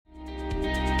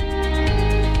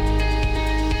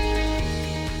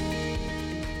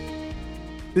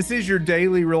This is your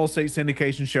daily real estate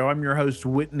syndication show. I'm your host,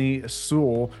 Whitney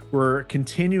Sewell. We're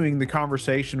continuing the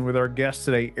conversation with our guest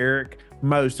today, Eric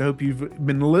Most. I hope you've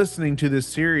been listening to this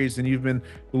series and you've been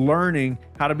learning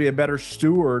how to be a better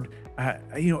steward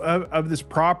of this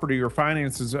property or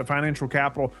finances, financial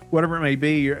capital, whatever it may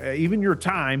be, even your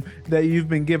time that you've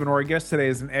been given. Or our guest today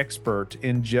is an expert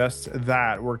in just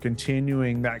that. We're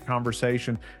continuing that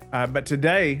conversation. But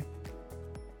today,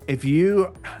 if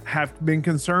you have been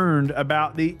concerned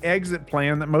about the exit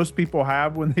plan that most people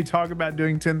have when they talk about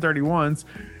doing 1031s,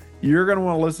 you're going to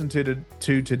want to listen to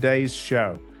today's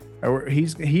show.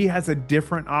 He has a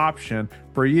different option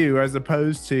for you as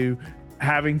opposed to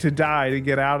having to die to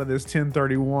get out of this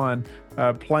 1031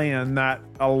 plan that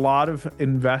a lot of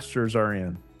investors are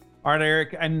in. All right,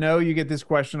 Eric, I know you get this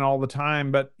question all the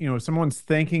time, but someone's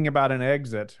thinking about an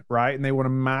exit, right? And they want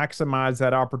to maximize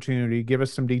that opportunity. Give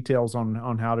us some details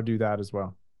on how to do that as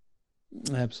well.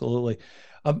 Absolutely.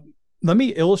 Let me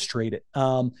illustrate it.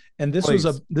 And this Please.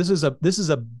 is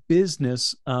a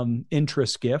business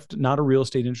interest gift, not a real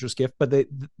estate interest gift, but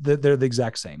they're the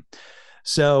exact same.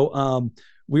 So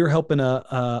we were helping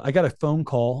I got a phone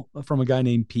call from a guy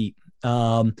named Pete.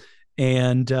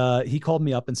 And he called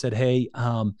me up and said, "Hey,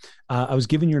 I was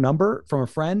given your number from a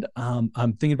friend. I'm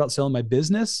thinking about selling my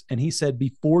business." And he said,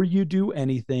 "Before you do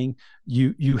anything,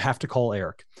 you have to call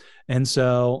Eric." And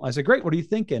so I said, "Great. What are you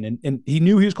thinking?" And he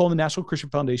knew he was calling the National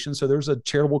Christian Foundation. So there's a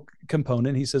charitable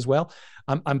component. He says, "Well,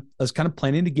 I was kind of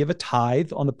planning to give a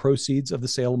tithe on the proceeds of the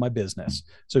sale of my business.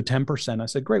 So 10%. I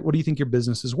said, "Great. What do you think your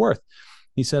business is worth?"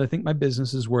 He said, "I think my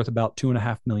business is worth about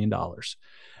 $2.5 million.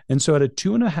 And so at a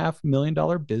 $2.5 million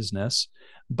business,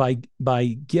 by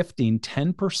gifting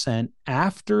 10%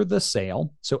 after the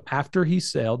sale, so after he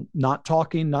sold, not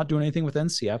talking, not doing anything with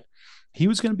NCF, he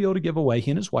was going to be able to give away,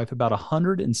 he and his wife, about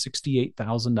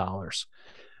 $168,000.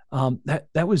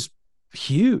 That was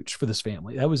huge for this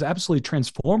family. That was absolutely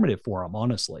transformative for them,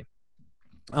 honestly.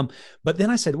 But then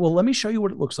I said, well, let me show you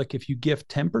what it looks like if you gift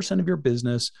 10% of your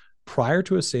business prior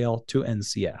to a sale to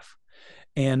NCF.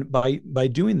 And by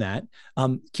doing that,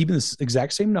 keeping this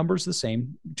exact same numbers the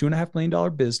same, $2.5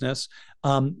 million business,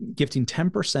 gifting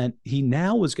 10%, he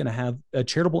now was going to have a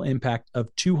charitable impact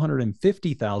of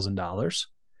 $250,000.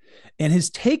 And his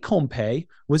take-home pay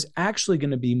was actually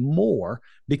going to be more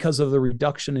because of the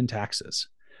reduction in taxes.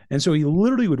 And so he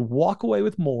literally would walk away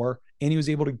with more, and he was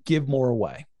able to give more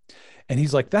away. And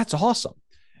he's like, "That's awesome."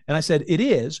 And I said, "It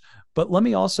is, but let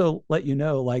me also let you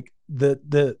know, like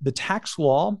the tax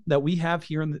law that we have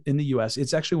here in the US,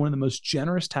 it's actually one of the most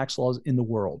generous tax laws in the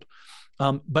world.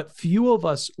 But few of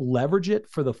us leverage it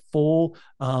for the full,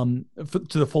 to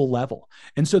the full level.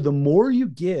 And so the more you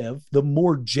give, the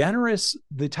more generous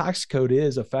the tax code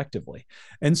is effectively.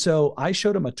 And so I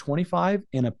showed him a 25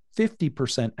 and a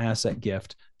 50% asset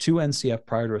gift to NCF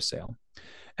prior to a sale.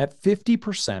 At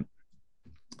 50%,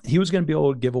 he was going to be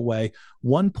able to give away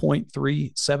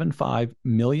 $1.375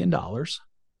 million.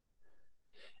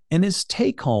 And his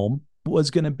take home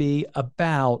was going to be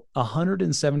about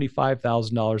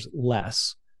 $175,000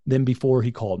 less than before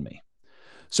he called me.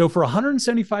 So for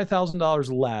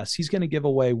 $175,000 less, he's going to give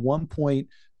away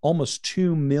almost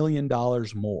 $2 million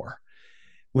more.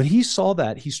 When he saw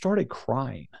that, he started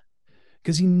crying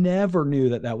because he never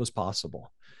knew that was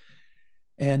possible.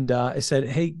 And I said,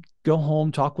 "Hey, go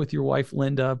home, talk with your wife,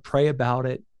 Linda, pray about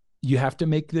it. You have to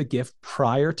make the gift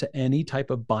prior to any type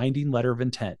of binding letter of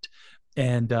intent."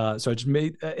 And so I just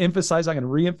emphasize, I'm going to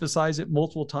reemphasize it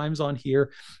multiple times on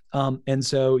here. And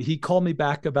so he called me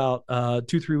back about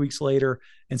 2-3 weeks later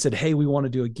and said, "Hey, we want to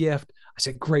do a gift." I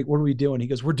said, "Great. What are we doing?" He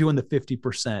goes, "We're doing the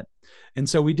 50%. And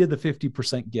so we did the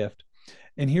 50% gift.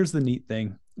 And here's the neat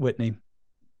thing, Whitney.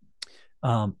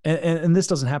 And this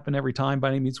doesn't happen every time by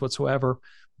any means whatsoever,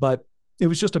 but it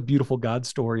was just a beautiful God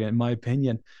story, in my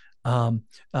opinion.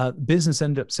 Business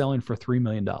ended up selling for $3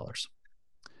 million.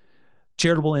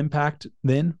 Charitable impact,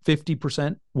 then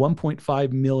 50%,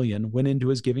 $1.5 million went into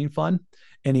his giving fund,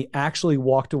 and he actually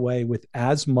walked away with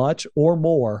as much or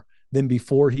more than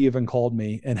before he even called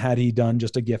me, and had he done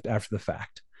just a gift after the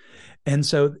fact. And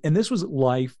this was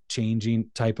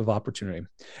life-changing type of opportunity.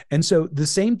 And so the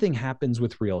same thing happens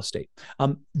with real estate.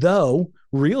 Though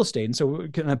real estate, and so we're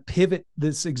going to pivot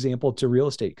this example to real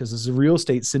estate because it's a real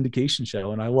estate syndication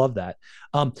show, and I love that.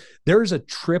 There is a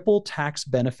triple tax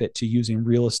benefit to using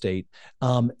real estate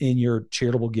in your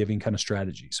charitable giving kind of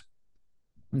strategies.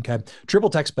 Okay. Triple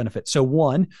tax benefit. So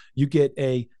one, you get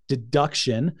a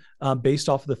deduction based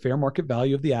off of the fair market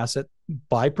value of the asset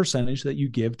by percentage that you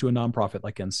give to a nonprofit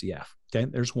like NCF. Okay.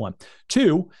 There's one.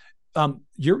 Two,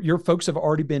 your folks have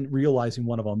already been realizing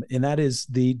one of them, and that is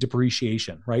the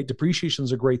depreciation, right? Depreciation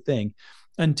is a great thing.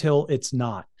 until it's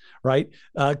not, right?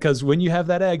 Because when you have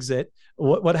that exit,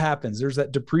 what happens? There's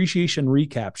that depreciation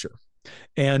recapture.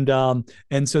 And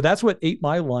so that's what ate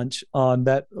my lunch on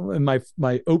that in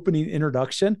my opening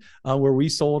introduction, where we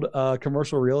sold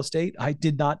commercial real estate. I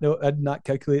did not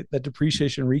calculate that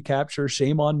depreciation recapture.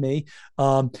 Shame on me.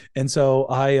 And so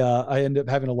I ended up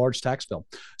having a large tax bill.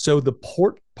 So the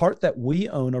part that we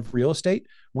own of real estate,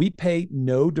 we pay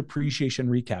no depreciation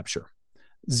recapture,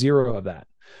 zero of that.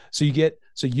 So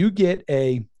you get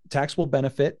a taxable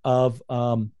benefit of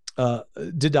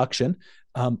deduction.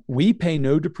 We pay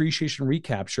no depreciation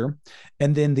recapture,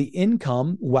 and then the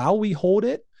income while we hold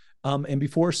it and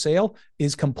before sale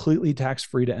is completely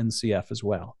tax-free to NCF as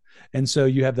well. And so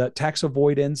you have that tax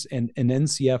avoidance and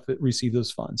NCF that receive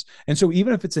those funds. And so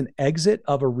even if it's an exit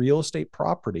of a real estate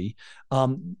property,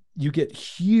 you get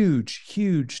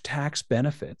huge tax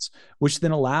benefits, which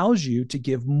then allows you to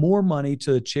give more money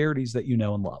to the charities that you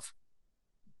know and love.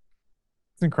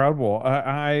 It's incredible.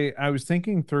 I was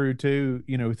thinking through too,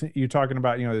 you're talking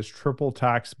about, this triple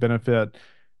tax benefit,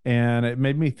 and it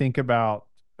made me think about,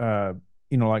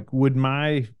 like, would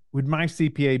my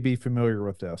CPA be familiar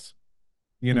with this?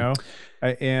 you Mm. know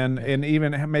and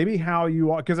even maybe how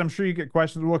you, because I'm sure you get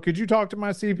questions, well, could you talk to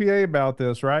my CPA about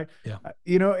this, right? Yeah.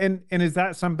 And is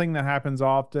that something that happens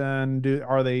often?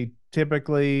 Are they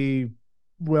typically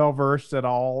well versed at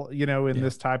all, in Yeah.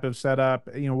 this type of setup?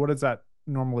 What does that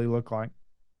normally look like?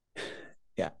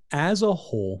 Yeah. As a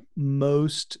whole,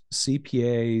 most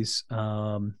CPAs,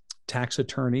 tax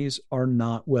attorneys are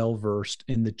not well versed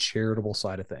in the charitable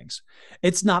side of things.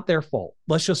 It's not their fault.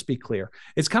 Let's just be clear.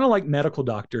 It's kind of like medical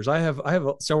doctors. I have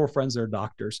several friends that are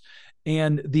doctors,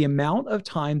 and the amount of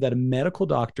time that a medical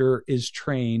doctor is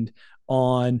trained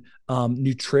on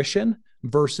nutrition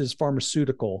versus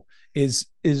pharmaceutical is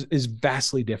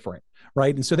vastly different,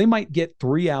 right? And so they might get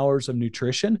 3 hours of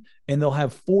nutrition and they'll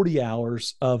have 40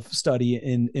 hours of study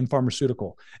in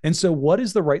pharmaceutical. And so what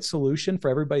is the right solution for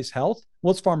everybody's health?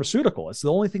 Well, it's pharmaceutical. It's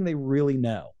the only thing they really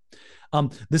know.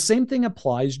 The same thing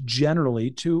applies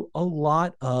generally to a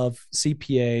lot of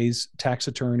CPAs, tax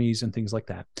attorneys, and things like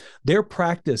that. Their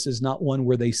practice is not one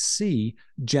where they see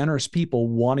generous people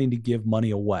wanting to give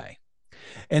money away.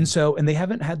 And they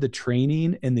haven't had the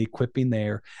training and the equipping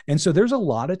there. And so there are a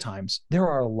lot of times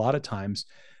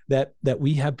that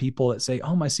we have people that say,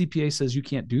 oh, my CPA says you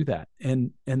can't do that.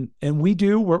 And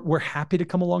we're happy to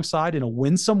come alongside in a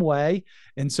winsome way.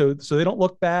 And so they don't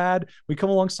look bad. We come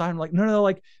alongside and like, no,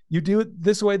 like you do it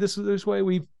this way, this way.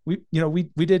 We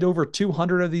did over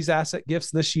 200 of these asset gifts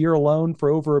this year alone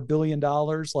for over $1 billion.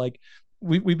 Like,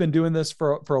 we've been doing this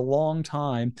for a long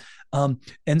time.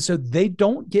 And so they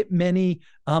don't get many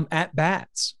at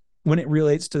bats when it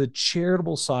relates to the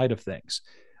charitable side of things.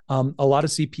 A lot of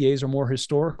CPAs are more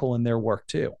historical in their work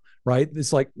too, right?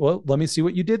 It's like, well, let me see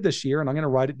what you did this year, and I'm going to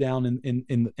write it down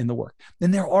in the work.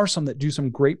 And there are some that do some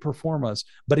great performas,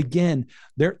 but again,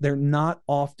 they're not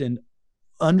often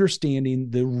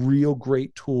understanding the real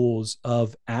great tools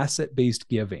of asset-based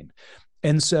giving.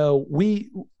 And so we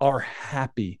are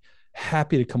happy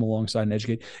to come alongside and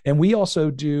educate. And we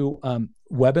also do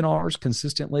webinars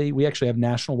consistently. We actually have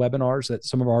national webinars that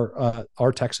some of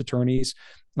our tax attorneys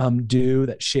do,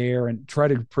 that share and try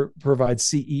to provide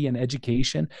CE and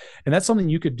education. And that's something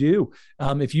you could do.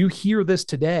 If you hear this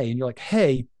today and you're like,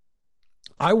 hey,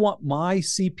 I want my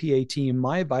CPA team,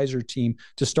 my advisor team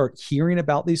to start hearing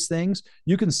about these things,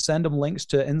 you can send them links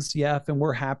to NCF, and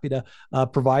we're happy to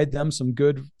provide them some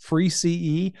good free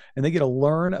CE, and they get to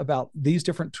learn about these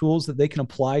different tools that they can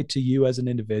apply to you as an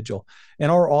individual.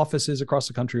 And our offices across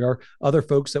the country, our other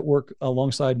folks that work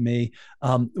alongside me,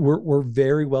 we're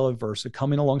very well averse at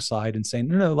coming alongside and saying,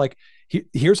 no, like,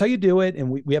 here's how you do it. And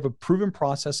we have a proven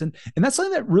process. And that's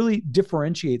something that really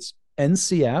differentiates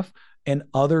NCF and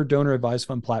other donor advised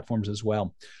fund platforms as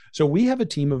well. So we have a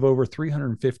team of over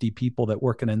 350 people that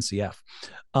work in NCF.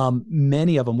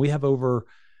 Many of them, we have over,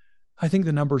 I think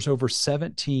the number is over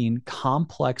 17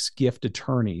 complex gift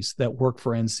attorneys that work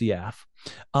for NCF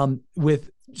with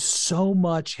so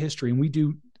much history. And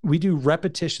we do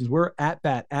repetitions. We're at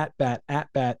bat,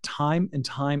 time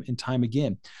and time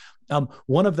again.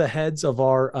 One of the heads of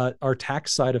our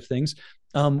tax side of things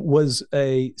was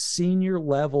a senior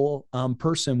level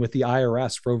person with the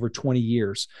IRS for over 20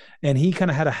 years. And he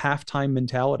kind of had a halftime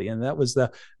mentality. And that was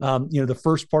the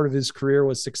first part of his career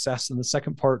was success, and the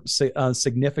second part,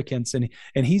 significance. And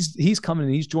he's coming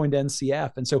and he's joined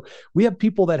NCF. And so we have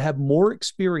people that have more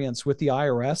experience with the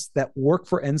IRS that work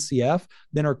for NCF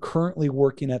than are currently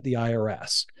working at the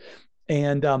IRS.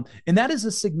 And that is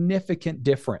a significant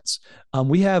difference.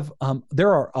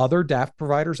 There are other DAF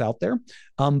providers out there,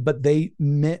 but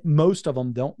most of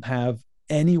them don't have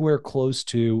anywhere close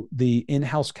to the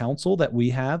in-house counsel that we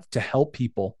have to help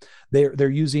people. They're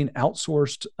using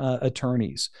outsourced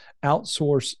attorneys,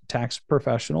 outsourced tax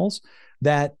professionals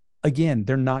that, again,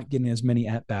 they're not getting as many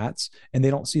at-bats and they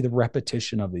don't see the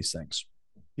repetition of these things.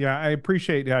 Yeah, I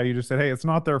appreciate how you just said, hey, it's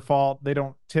not their fault. They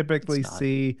don't typically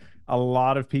see a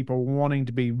lot of people wanting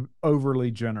to be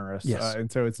overly generous. Yes. And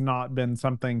so it's not been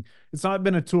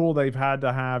a tool they've had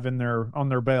to have on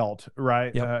their belt.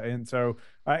 Right. Yep. And so,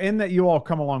 in that you all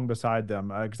come along beside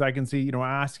them, because I can see,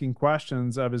 asking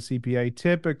questions of a CPA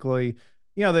typically,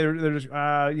 they're just,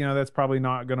 that's probably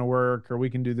not going to work, or we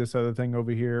can do this other thing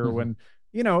over here. Mm-hmm. When,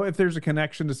 if there's a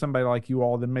connection to somebody like you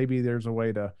all, then maybe there's a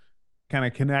way to kind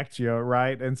of connect you,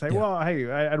 right? And say, well, hey,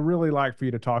 I'd really like for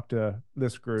you to talk to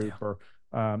this group, or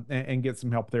and get some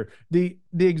help there. The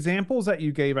examples that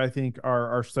you gave, I think,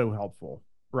 are so helpful,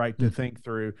 right? To think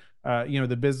through,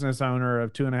 the business owner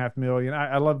of $2.5 million.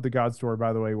 I love the God story,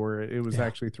 by the way, where it was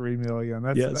actually 3 million.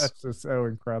 That's just so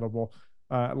incredible.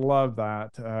 Love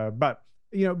that. But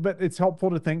it's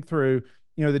helpful to think through.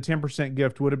 The 10%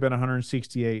 gift would have been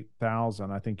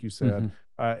 168,000, I think you said,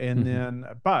 and then,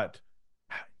 but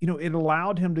it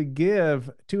allowed him to give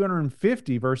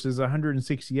 250 versus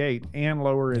 168 and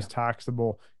lower his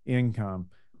taxable income.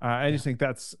 I just think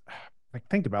that's, like,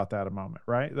 think about that a moment,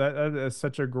 right? That is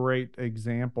such a great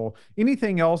example.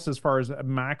 Anything else as far as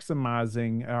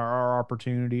maximizing our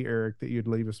opportunity, Eric, that you'd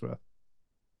leave us with?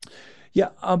 Yeah.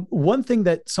 One thing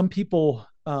that some people,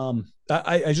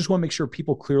 I just want to make sure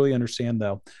people clearly understand,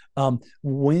 though,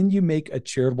 when you make a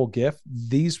charitable gift,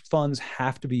 these funds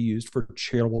have to be used for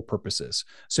charitable purposes.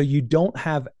 So you don't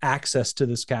have access to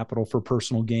this capital for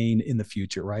personal gain in the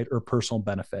future, right? Or personal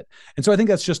benefit. And so I think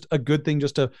that's just a good thing,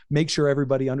 just to make sure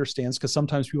everybody understands, because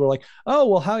sometimes people are like, oh,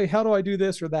 well, how do I do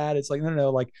this or that? It's like, no,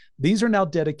 like, these are now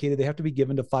dedicated. They have to be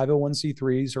given to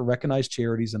 501c3s or recognized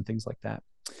charities and things like that.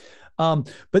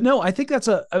 But no, I think it's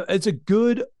a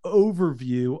good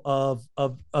overview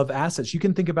of assets. You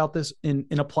can think about this and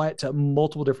apply it to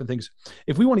multiple different things.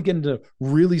 If we want to get into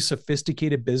really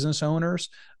sophisticated business owners,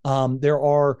 there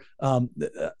are,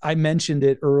 I mentioned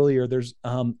it earlier, there's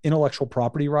intellectual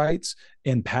property rights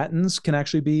and patents can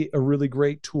actually be a really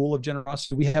great tool of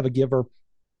generosity. We have a giver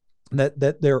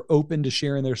that they're open to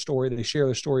sharing their story. They share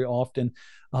their story often.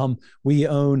 We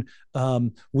own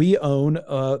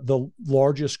the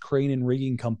largest crane and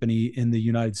rigging company in the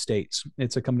United States.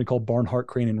 It's a company called Barnhart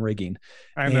Crane and Rigging.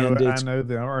 I know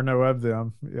them, or know of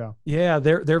them. Yeah. Yeah.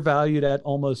 They're valued at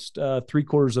almost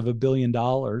 $750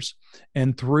 million.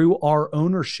 And through our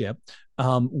ownership,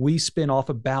 we spin off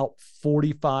about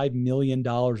 $45 million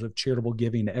of charitable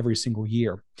giving every single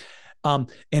year.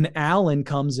 And Alan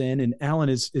comes in, and Alan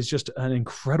is just an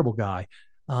incredible guy.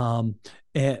 And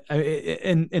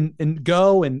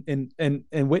Go and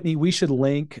Whitney, we should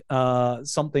link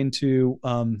something to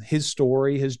his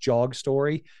story, his jog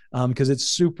story, because it's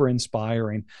super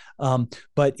inspiring.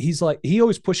 But he's like, he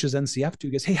always pushes NCF to,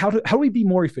 he goes, hey, how do we be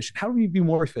more efficient? How do we be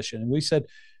more efficient? And we said,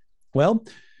 well,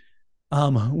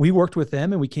 we worked with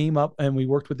them, and we came up and we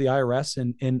worked with the IRS,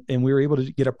 and we were able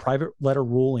to get a private letter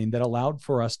ruling that allowed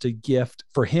for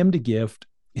him to gift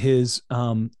his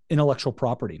intellectual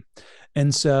property.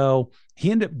 And so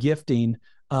he ended up gifting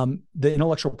the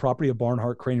intellectual property of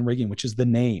Barnhart Crane and Rigging, which is the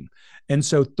name. And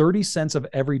so 30 cents of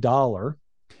every dollar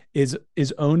is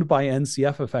owned by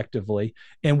NCF effectively,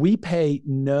 and we pay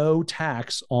no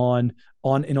tax on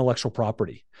intellectual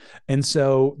property. And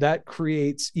so that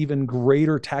creates even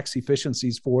greater tax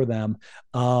efficiencies for them,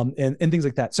 and things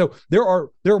like that. So there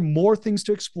are more things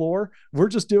to explore. We're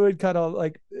just doing kind of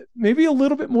like maybe a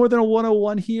little bit more than a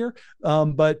 101 here,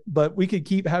 but we could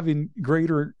keep having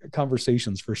greater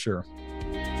conversations for sure.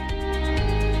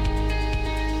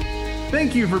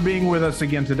 Thank you for being with us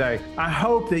again today. I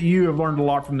hope that you have learned a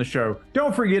lot from the show.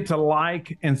 Don't forget to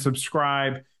like and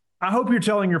subscribe. I hope you're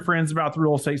telling your friends about the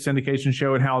Real Estate Syndication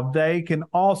Show and how they can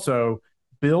also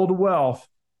build wealth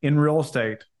in real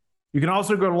estate. You can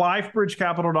also go to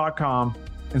lifebridgecapital.com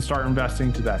and start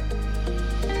investing today.